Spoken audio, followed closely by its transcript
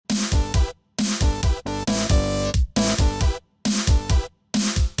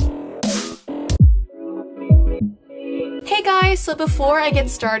guys, so before I get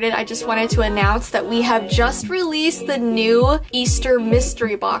started, I just wanted to announce that we have just released the new Easter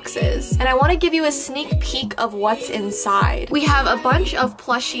mystery boxes, and I want to give you a sneak peek of what's inside. We have a bunch of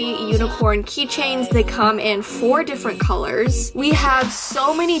plushy unicorn keychains. They come in 4 different colors. We have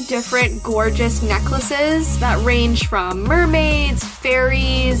so many different gorgeous necklaces that range from mermaids,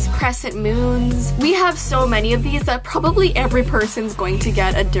 fairies, crescent moons. We have so many of these that probably every person's going to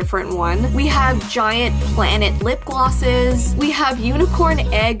get a different one. We have giant planet lip glosses. We have unicorn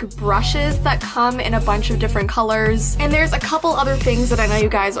egg brushes that come in a bunch of different colors. And there's a couple other things that I know you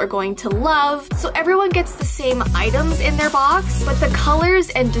guys are going to love. So everyone gets the same items in their box, but the colors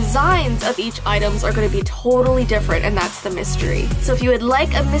and designs of each items are going to be totally different, and that's the mystery. So if you would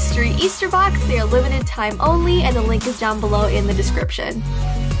like a mystery Easter box, they are limited time only, and the link is down below in the description.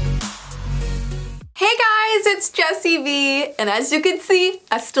 Hey guys, it's Jessii Vee, and as you can see,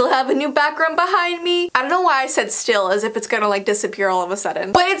 I still have a new background behind me. I don't know why I said still, as if it's gonna like disappear all of a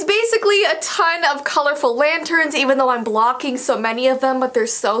sudden. But it's basically a ton of colorful lanterns, even though I'm blocking so many of them, but they're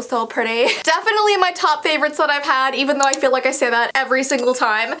so pretty. Definitely my top favorites that I've had, even though I feel like I say that every single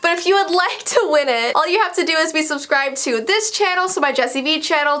time. But if you would like to win it, all you have to do is be subscribed to this channel, so my Jessii Vee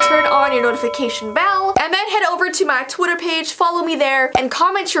channel, turn on your notification bell, and then head over to my Twitter page, follow me there, and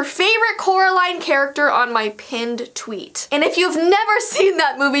comment your favorite Coraline character on my pinned tweet. And if you've never seen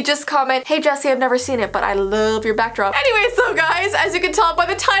that movie, just comment, hey Jessii, I've never seen it, but I love your backdrop. Anyway, so guys, as you can tell by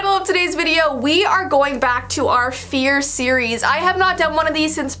the title of today's video, we are going back to our fear series. I have not done one of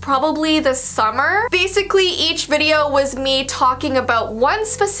these since probably the summer. Basically, each video was me talking about one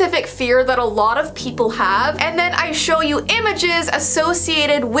specific fear that a lot of people have, and then I show you images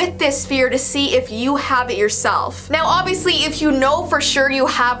associated with this fear to see if you have it yourself. Now, obviously, if you know for sure you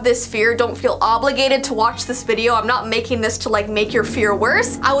have this fear, don't feel obligated to watch this video. I'm not making this to like make your fear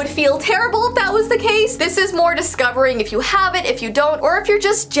worse. I would feel terrible if that was the case. This is more discovering if you have it, if you don't, or if you're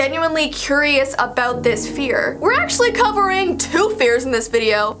just genuinely curious about this fear. We're actually covering 2 fears in this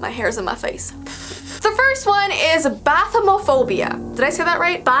video. My hair's in my face. The first one is Bathmophobia. Did I say that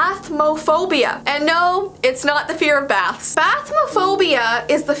right? Bathmophobia. And no, it's not the fear of baths. Bathmophobia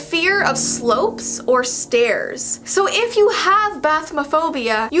is the fear of slopes or stairs. So if you have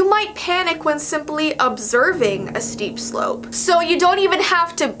Bathmophobia, you might panic when simply observing a steep slope. So you don't even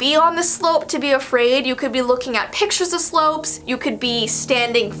have to be on the slope to be afraid. You could be looking at pictures of slopes. You could be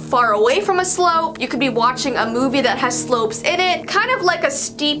standing far away from a slope. You could be watching a movie that has slopes in it. Kind of like a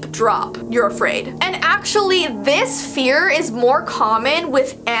steep drop. You're afraid. And actually, this fear is more common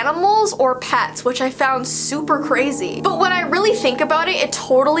with animals or pets, which I found super crazy. But when I really think about it, it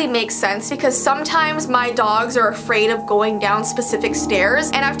totally makes sense, because sometimes my dogs are afraid of going down specific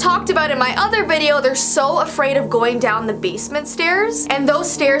stairs. And I've talked about in my other video, they're so afraid of going down the basement stairs, and those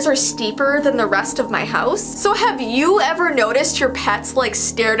stairs are steeper than the rest of my house. So have you ever noticed your pets like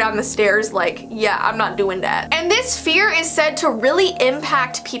stare down the stairs like, yeah, I'm not doing that? And this fear is said to really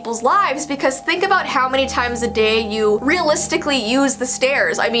impact people's lives, because think about how many times a day you realistically use the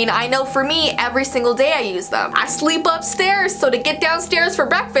stairs. I mean, I know for me, every single day I use them. I sleep upstairs, so to get downstairs for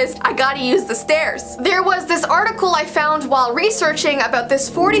breakfast, I gotta use the stairs. There was this article I found while researching about this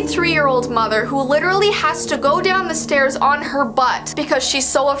 43-year-old mother who literally has to go down the stairs on her butt because she's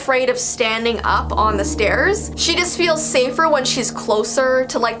so afraid of standing up on the stairs. She just feels safer when she's closer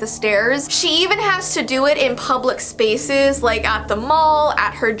to like the stairs. She even has to do it in public spaces like at the mall,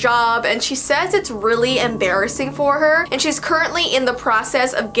 at her job, and she says it's really embarrassing for her, and she's currently in the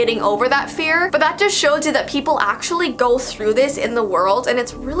process of getting over that fear. But that just shows you that people actually go through this in the world, and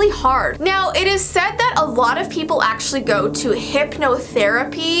it's really hard. Now, it is said that a lot of people actually go to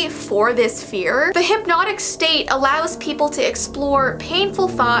hypnotherapy for this fear. The hypnotic state allows people to explore painful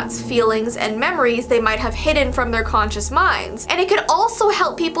thoughts, feelings, and memories they might have hidden from their conscious minds. And it could also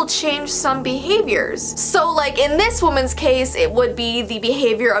help people change some behaviors. So like in this woman's case, it would be the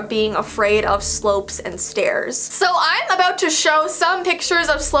behavior of being afraid of slopes and stairs. So I'm about to show some pictures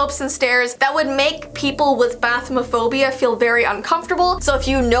of slopes and stairs that would make people with Bathmophobia feel very uncomfortable. So if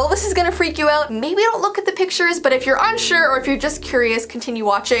you know this is gonna freak you out, maybe don't look at the pictures, but if you're unsure or if you're just curious, continue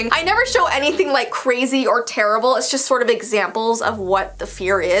watching. I never show anything like crazy or terrible. It's just sort of examples of what the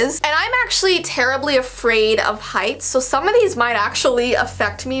fear is. And I'm actually terribly afraid of heights, so some of these might actually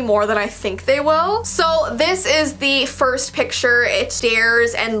affect me more than I think they will. So this is the first picture. It's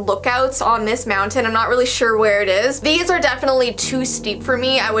stairs and lookouts on this mountain. I'm not really sure where it is. These are definitely too steep for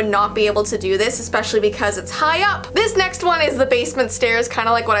me. I would not be able to do this, especially because it's high up. This next one is the basement stairs, kind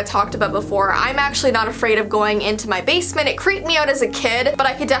of like what I talked about before. I'm actually not afraid of going into my basement. It creeped me out as a kid, but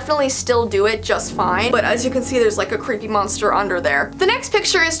I could definitely still do it just fine. But as you can see, there's like a creepy monster under there. The next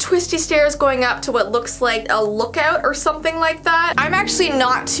picture is twisty stairs going up to what looks like a lookout or something like that. I'm actually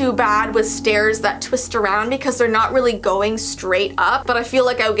not too bad with stairs that twist around because they're not really going straight up, but I feel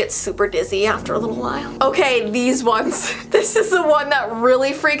like I would get super dizzy after a little while. Okay, these ones. This is the one that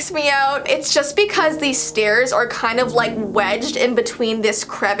really freaks me out. It's just because these stairs are kind of like wedged in between this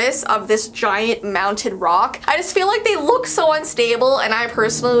crevice of this giant mounted rock. I just feel like they look so unstable, and I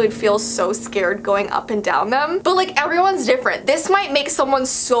personally would feel so scared going up and down them. But like, everyone's different. This might make someone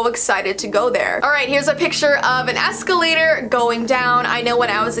so excited to go there. All right, here's a picture of an escalator going down. I know when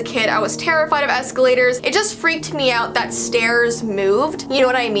I was a kid, I was terrified of escalators. It just freaked me out that stairs moved. You know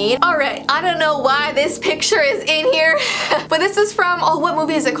what I mean? All right, I don't know why this picture is in here, but this is from, oh, what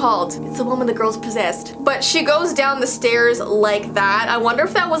movie is it called? It's the one when the girl's possessed. But she goes down the stairs like that. I wonder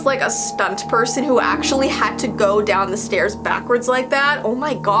if that was like a stunt person who actually had to go down the stairs backwards like that. Oh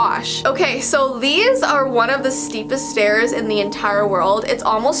my gosh. Okay, so these are one of the steepest stairs in the entire world. It's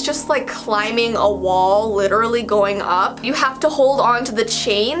almost just like climbing a wall, literally going up. You have to hold on to the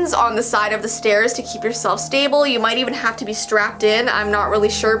chains on the side of the stairs to keep yourself stable. You might even have to be strapped in. I'm not really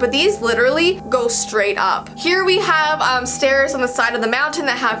sure, but these literally go straight up. Here we have stairs on the side of the mountain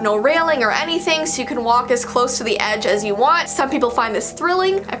that have no railing or anything, so you can walk as close to the edge as you want. Some people find this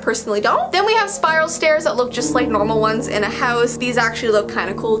thrilling. I personally don't. Then we have spiral stairs that look just like normal ones in a house. These actually look kind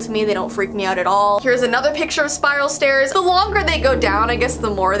of cool to me. They don't freak me out at all. Here's another picture of spiral stairs. The longer they go down, I guess the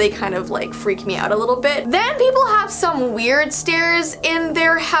more they kind of like freak me out a little bit. Then people have some weird stairs in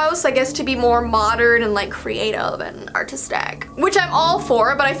their house, I guess to be more modern and like creative and artistic, which I'm all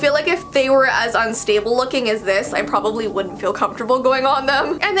for, but I feel like if they were as unstable looking as this, I probably wouldn't feel comfortable going on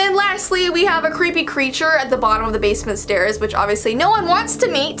them. And then lastly, we have a creepy creature at the bottom of the basement stairs, which obviously no one wants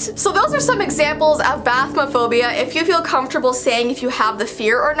to meet. So those are some examples of bathmophobia. If you feel comfortable saying if you have the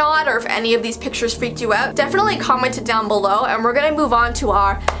fear or not, or if any of these pictures freaked you out, definitely comment it down below, and we're gonna move on to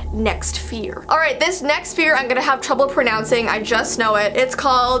our next fear. Alright, this next fear I'm gonna have trouble pronouncing, I just know it. It's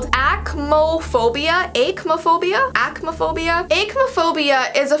called acmophobia. Acmophobia? Acmophobia?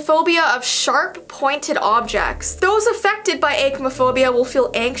 Acmophobia is a phobia of sharp, pointed objects. Those affected by acmophobia will feel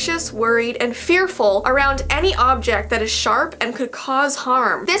anxious, worried, and fearful around any object that is sharp and could cause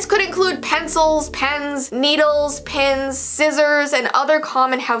harm. This could include pencils, pens, needles, pins, scissors, and other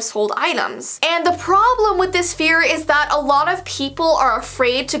common household items. And the problem with this fear is that a lot of people are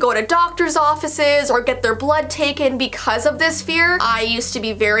afraid to go to doctor's offices or get their blood taken because of this fear. I used to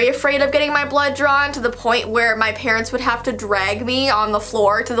be very afraid of getting my blood drawn, to the point where my parents would have to drag me on the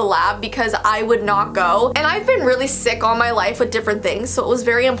floor to the lab because I would not go. And I've been really sick all my life with different things, so it was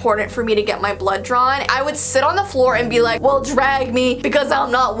very important for me to get my blood drawn. I would sit on the floor and be like, well, drag me because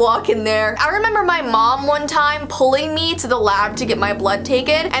I'm not walking there. I remember my mom one time pulling me to the lab to get my blood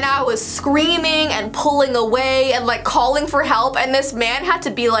taken, and I was screaming and pulling away and like calling for help, and this man had to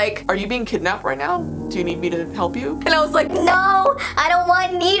be like, are you being kidnapped right now? Do you need me to help you? And I was like, no, I don't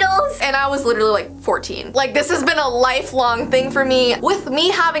want needles. And I was literally like 14. Like, this has been a lifelong thing for me. With me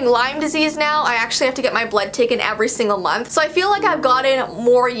having Lyme disease now, I actually have to get my blood taken every single month. So I feel like I've gotten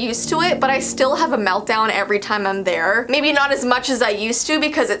more used to it, but I still have a meltdown every time I'm there. Maybe not as much as I used to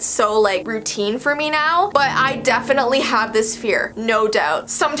because it's so like routine for me now, but I definitely have this fear, no doubt.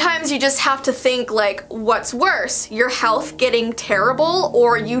 Sometimes you just have to think like, what's worse? Your health getting terrible,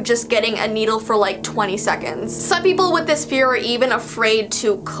 or you just getting a needle for like 20 seconds. Some people with this fear are even afraid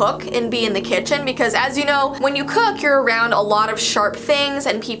to cook and be in the kitchen because, as you know, when you cook, you're around a lot of sharp things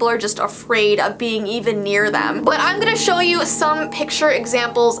and people are just afraid of being even near them. But I'm gonna show you some picture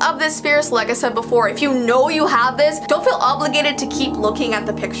examples of this fear. So like I said before, if you know you have this, don't feel obligated to keep looking at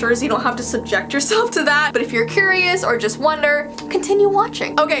the pictures. You don't have to subject yourself to that. But if you're curious or just wonder, continue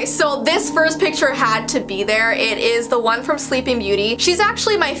watching. Okay, so this first picture had to be there. It is the one from Sleeping Beauty. She's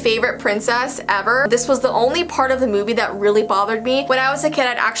actually my favorite princess ever. This was the only part of the movie that really bothered me. When I was a kid,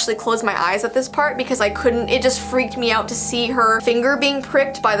 I'd actually close my eyes at this part because I couldn't, it just freaked me out to see her finger being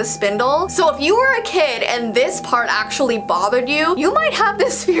pricked by the spindle. So if you were a kid and this part actually bothered you, you might have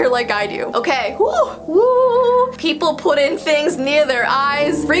this fear like I do. Okay, woo. People putting things near their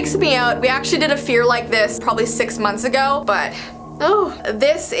eyes freaks me out. We actually did a fear like this probably 6 months ago, but Oh,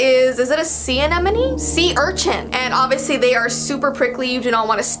 this is it a sea anemone? Sea urchin. And obviously they are super prickly. You do not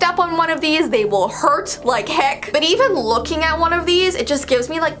want to step on one of these. They will hurt like heck. But even looking at one of these, it just gives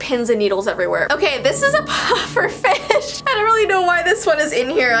me like pins and needles everywhere. Okay, this is a puffer fish. I don't really know why this one is in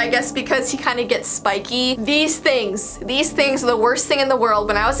here. I guess because he kind of gets spiky. These things are the worst thing in the world.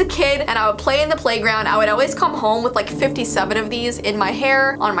 When I was a kid and I would play in the playground, I would always come home with like 57 of these in my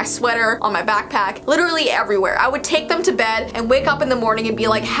hair, on my sweater, on my backpack, literally everywhere. I would take them to bed and wake up in the morning and be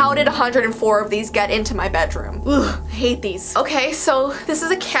like, how did 104 of these get into my bedroom? Ugh, I hate these. Okay, so this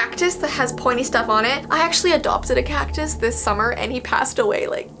is a cactus that has pointy stuff on it. I actually adopted a cactus this summer and he passed away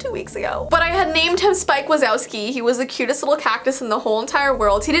like 2 weeks ago. But I had named him Spike Wazowski. He was the cutest little cactus in the whole entire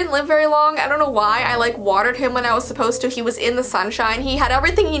world. He didn't live very long. I don't know why. I like watered him when I was supposed to. He was in the sunshine. He had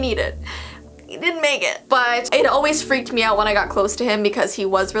everything he needed. He didn't make it. But it always freaked me out when I got close to him because he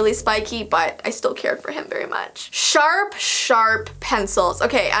was really spiky, but I still cared for him very much. Sharp, sharp pencils.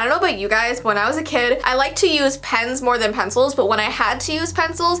 Okay, I don't know about you guys, when I was a kid, I like to use pens more than pencils, but when I had to use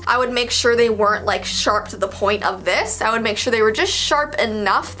pencils, I would make sure they weren't like sharp to the point of this. I would make sure they were just sharp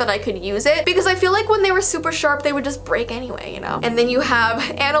enough that I could use it because I feel like when they were super sharp, they would just break anyway, you know? And then you have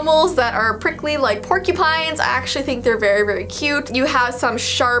animals that are prickly like porcupines. I actually think they're very, very cute. You have some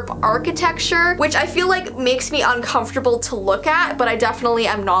sharp architecture, which I feel like makes me uncomfortable to look at, but I definitely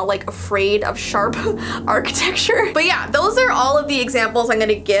am not like afraid of sharp architecture. But yeah, those are all of the examples I'm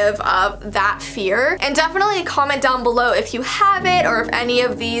gonna give of that fear. And definitely comment down below if you have it or if any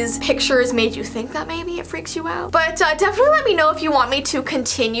of these pictures made you think that maybe it freaks you out. But definitely let me know if you want me to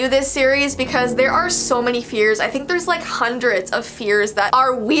continue this series because there are so many fears. I think there's like hundreds of fears that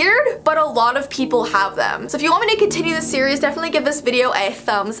are weird, but a lot of people have them. So if you want me to continue this series, definitely give this video a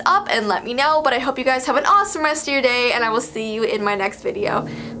thumbs up and let me know. But I hope you guys have an awesome rest of your day and I will see you in my next video.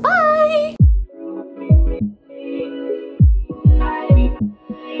 Bye!